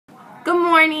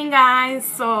morning, guys.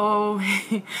 So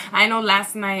I know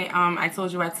last night I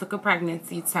told you I took a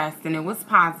pregnancy test and it was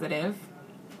positive,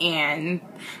 and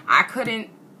I couldn't,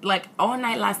 like, all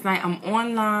night last night I'm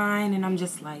online and I'm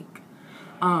just like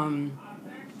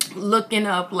looking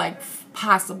up like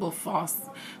possible false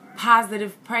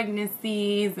positive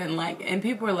pregnancies, and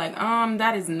people are like,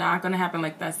 that is not gonna happen,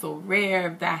 like that's so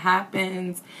rare. If that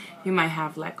happens, you might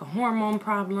have like a hormone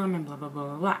problem and blah blah blah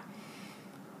blah blah.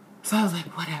 So I was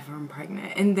like, whatever, I'm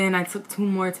pregnant. And then I took 2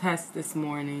 more tests this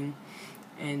morning,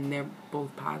 and they're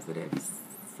both positive.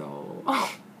 So,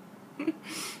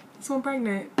 so I'm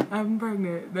pregnant. I'm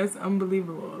pregnant. That's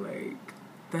unbelievable. Like,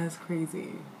 that's crazy.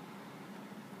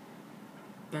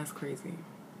 That's crazy.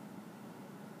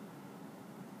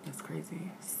 That's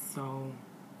crazy. So,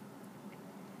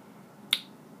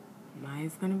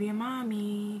 Maya's gonna be a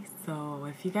mommy. So,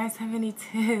 if you guys have any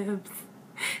tips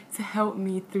to help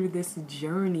me through this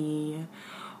journey,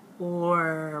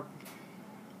 or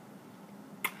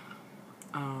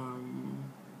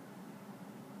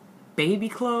baby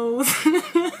clothes.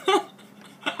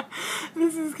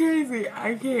 This is crazy.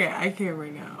 I can't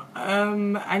right now.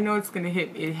 I know it's gonna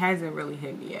hit me. It hasn't really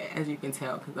hit me yet, as you can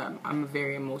tell, because I'm a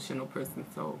very emotional person,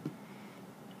 so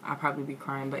I'll probably be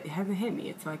crying, but it hasn't hit me.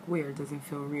 It's like weird. It doesn't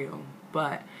feel real.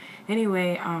 But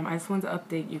anyway, I just wanted to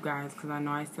update you guys because I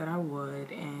know I said I would,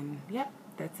 and yep,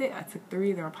 that's it. I took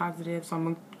 3. They're positive, so I'm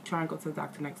gonna try and go to the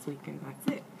doctor next week, and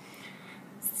that's it.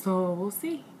 So we'll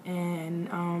see. And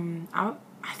I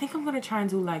think I'm gonna try and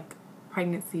do like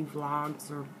pregnancy vlogs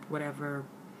or whatever.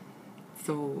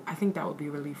 So I think that would be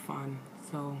really fun.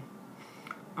 So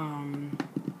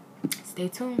stay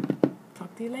tuned.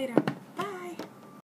 Talk to you later.